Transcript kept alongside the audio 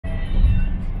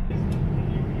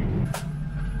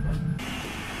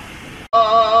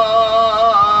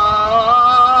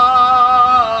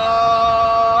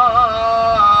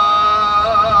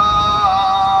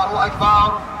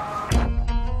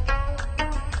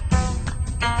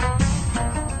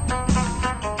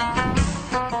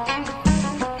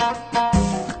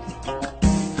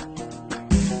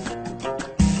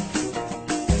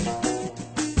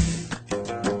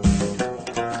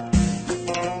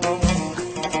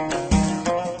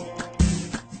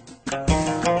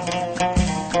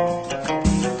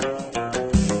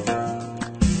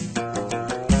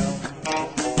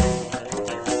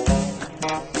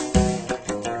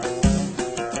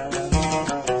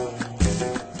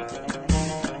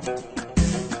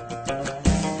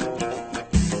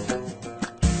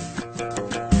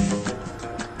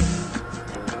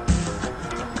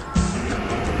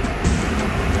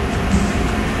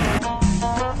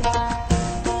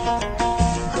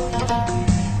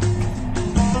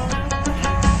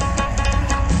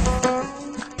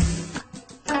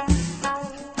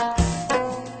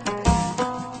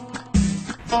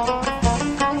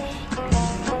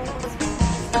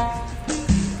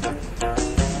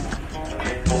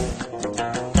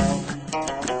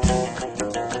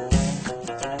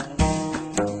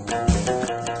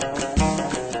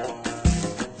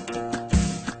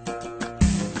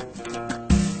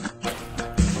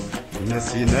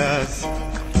ناس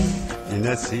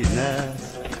يناسي ناس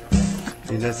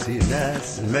يناسي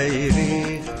ناس ما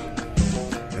يريخ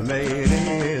ما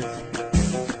يريخ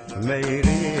ما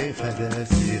يريخ هذا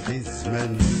سيخ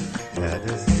الزمن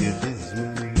هذا سيخ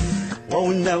الزمن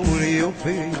والنور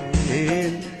يوفين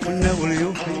والنور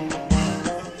يوفين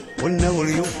والنور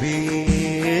يوفين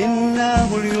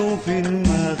النور يوفين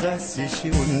ما غسش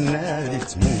والنار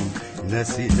تمون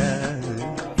ناسي ناس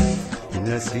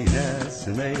ناسي ناس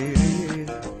ما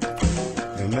يريد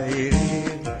ما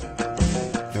يريد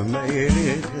ما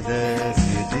يريد ذا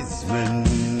سيد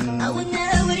الزمن أو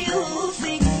النور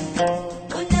يوفين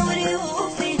والنور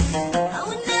يوفين أو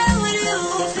النور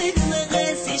يوفين ما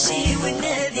غاسش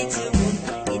والنار تمون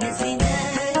يناسي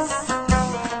ناس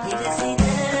يناسي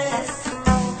ناس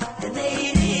ما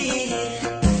يريد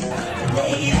ما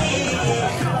يريد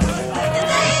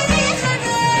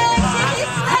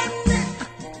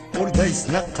ورديس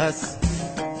نقص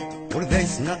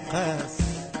ورديس نقص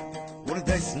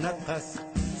ورديس نقص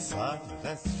صار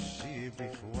غس الشيب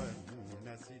إخوان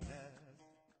ناسي ناس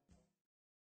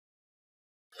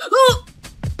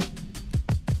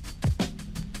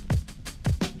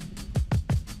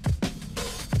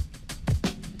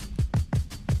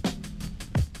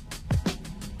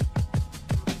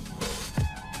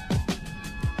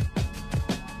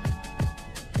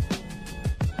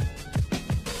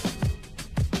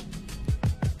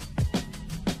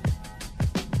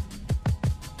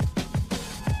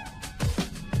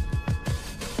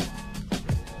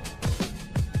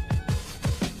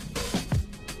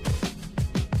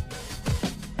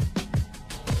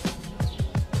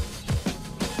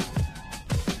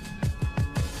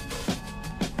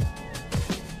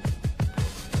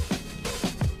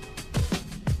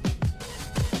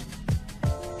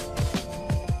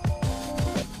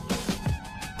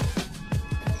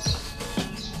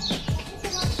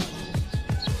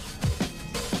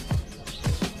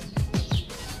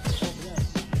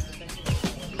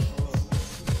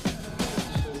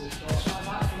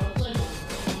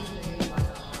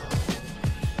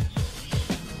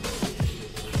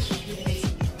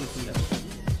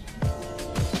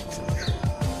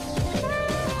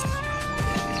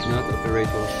Not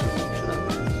operator.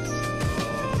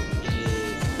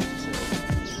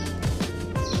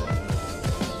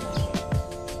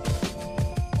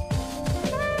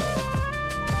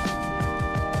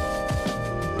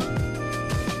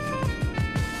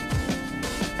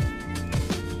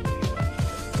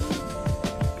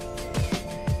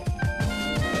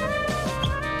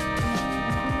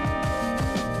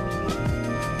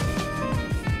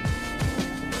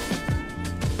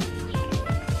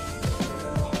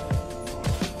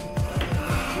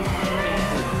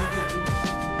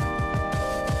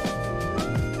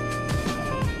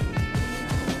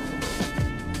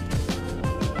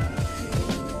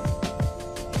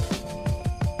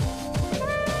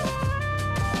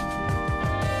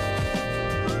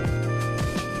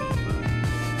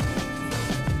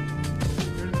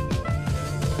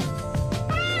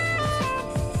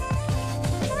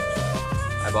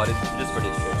 I bought it just for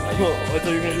this trip. Oh, I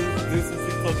thought you were gonna do some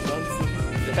TikTok dancing.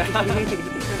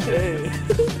 Hey.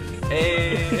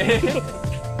 Hey.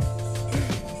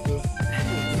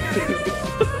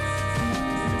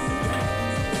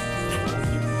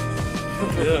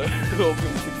 Yeah,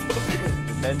 open TikTok.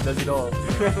 The man does it all.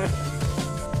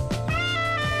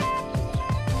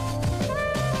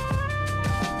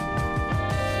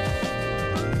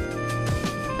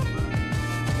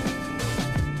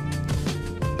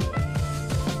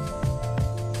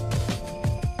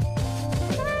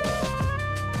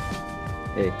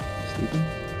 Hey, you sleeping?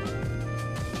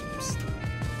 Psst.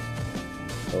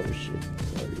 Oh shit,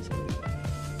 sorry.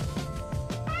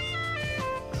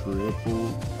 Triple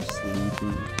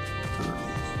sleeping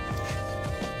times.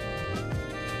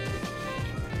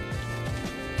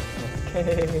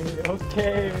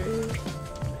 Okay.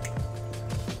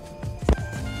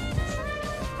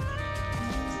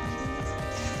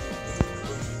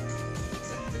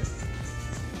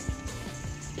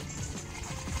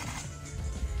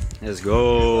 Let's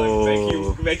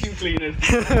go. Vacuum cleaner.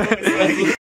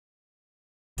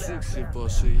 Sexy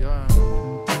bossy, ja.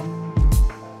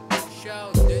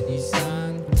 Shout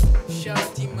Denissan,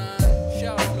 shout Iman,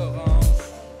 shout Laurence,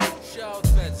 shout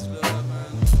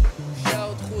Vetzloven,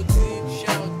 shout Goodwin,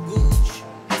 shout Gooch,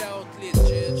 shout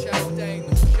Legit, shout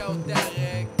Dino, shout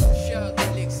Derek, shout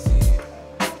Alexis,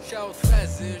 shout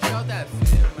Fraser, shout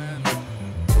Afir, man.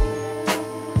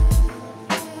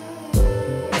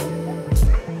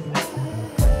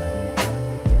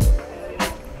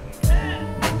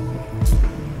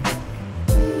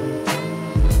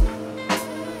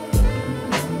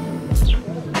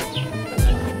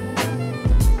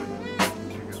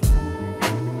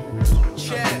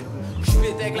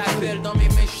 belle dans mes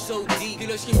mains, je suis so deep. Puis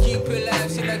là, ce qui me keep alive,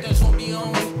 c'est d'être un zombie on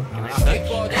me. Quelque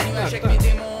part des nuages avec mes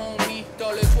démons mis.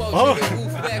 Dans le toit, où j'ai le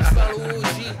ouf back, je parle au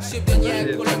OG. Sub de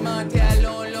niaque pour le mental,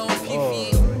 long,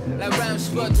 pifi. La ram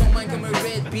spot, ton main comme un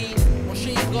red bean. Mon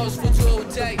chien il brosse, faut du haut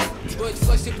tech. Tu vas être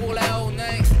frosté pour la haut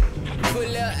night.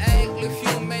 Pull up avec le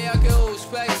fume meilleur que au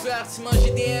spike. J'vais parti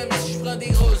manger des M si j'prends des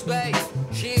grosses bêtes.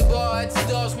 J'ai bar à 10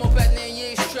 doses, mon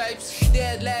patinier stripes. J'suis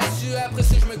dead là-dessus, après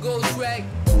ça j'me go track.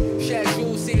 Chaque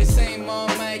jour c'est le same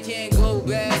moment, can't go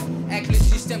back. Avec le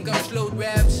système comme j'load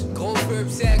raps. Gros perp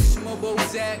sex, mon beau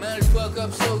zack. Man le fuck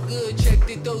up so good, check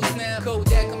tes toes snap.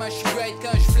 Kodak comment j'suis great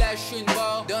quand j'flash sur une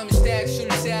barre. Dumb stack sur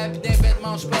le sap, des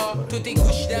vêtements sport. Tout est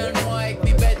couché dans le noir avec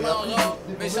mes vêtements rares.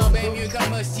 Me sens bien mieux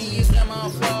quand Musty il est vraiment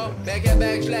fort. Back à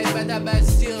back, j'live à ta base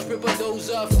style. J'peux pas dose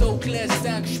off, talkless.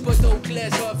 Tant que j'suis pas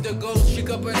talkless, off the ghost. J'suis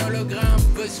comme un hologramme.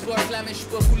 Vas-y fuck là, mais j'suis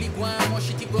pas pour les guans. Moi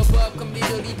j'suis type pop comme des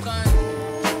doliprane.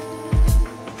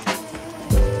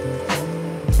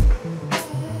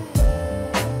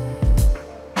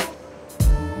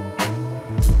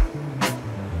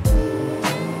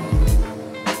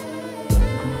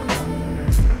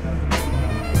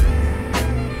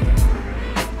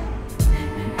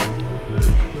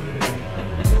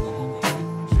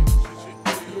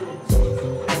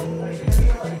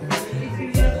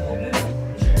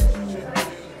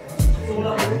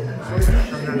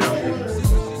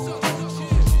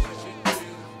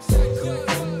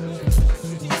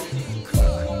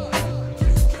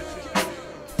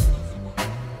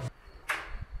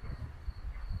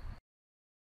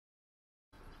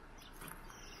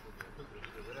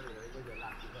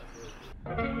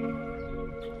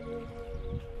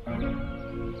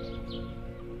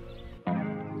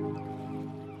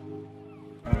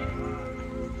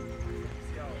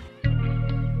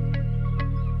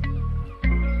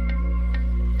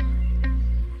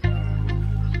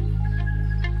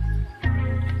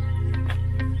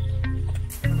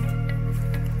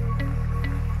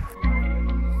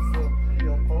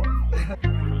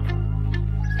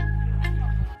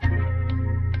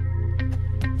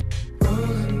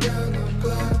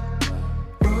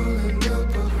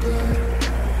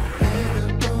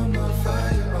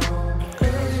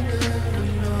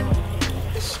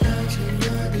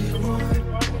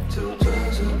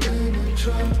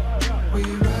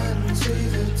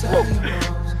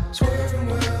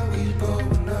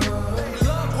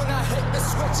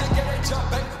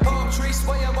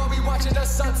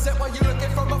 Sunset while you looking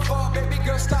from afar, baby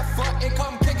girl, stop frontin',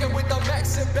 come kickin' with the max,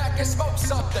 sit back and smoke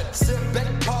something. Sit back,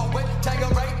 call it,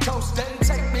 Tangerine toastin',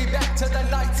 take me back to the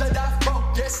nights that I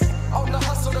focus on the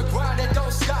hustle, the grind, and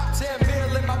don't stop. 10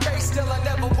 mil in my face, still I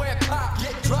never wear pop.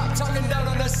 Get dropped, talking down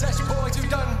on the sesh, boys, you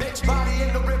done, bitch. Body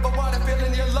in the river, water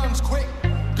filling your lungs quick.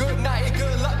 Good night and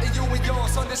good luck to you and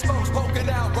yours. On this smoke, poking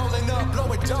out, rolling up,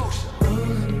 blowing dosh.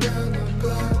 Rolling down the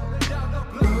block.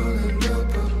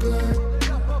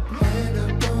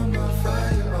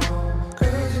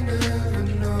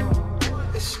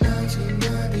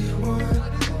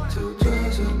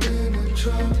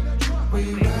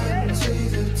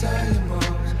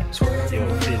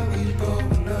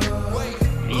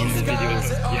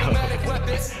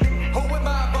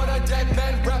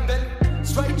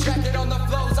 Straight jacket on the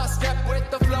flows, I step with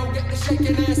the flow, get the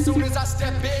shaking as soon as I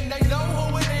step in. They know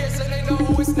who it is and they know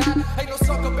who it's not. Ain't no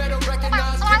sucker better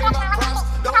recognize, give me my props.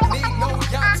 Don't need no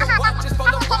yacht to watch just for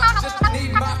the watch, just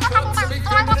need my cup to be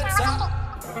filled to the top.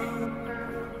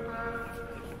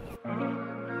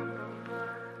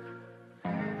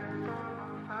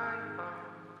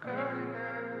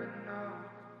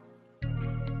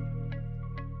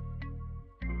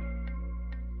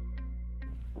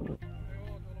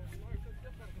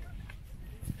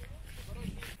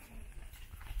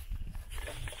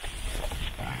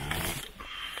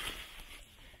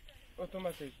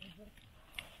 اوتوماتيك.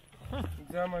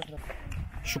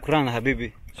 شكرا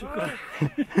حبيبي. شكرا.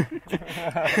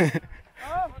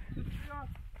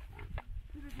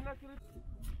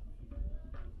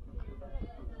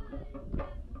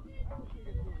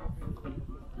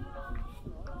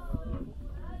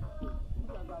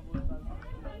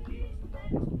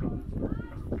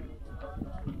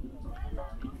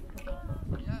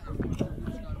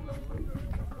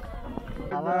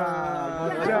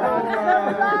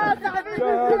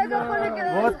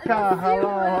 فودكا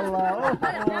الله الله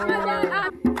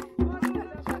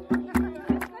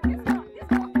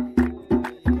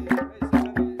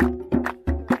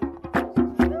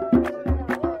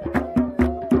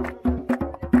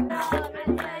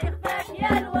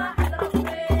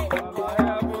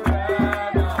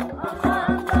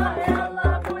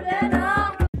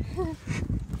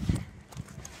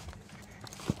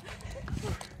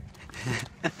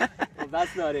Ha ha.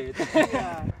 that's not it.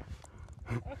 Yeah.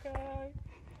 Okay.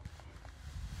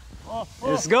 Oh,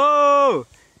 Let's go!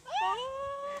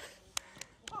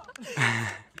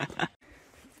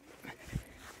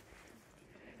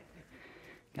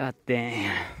 God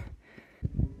damn.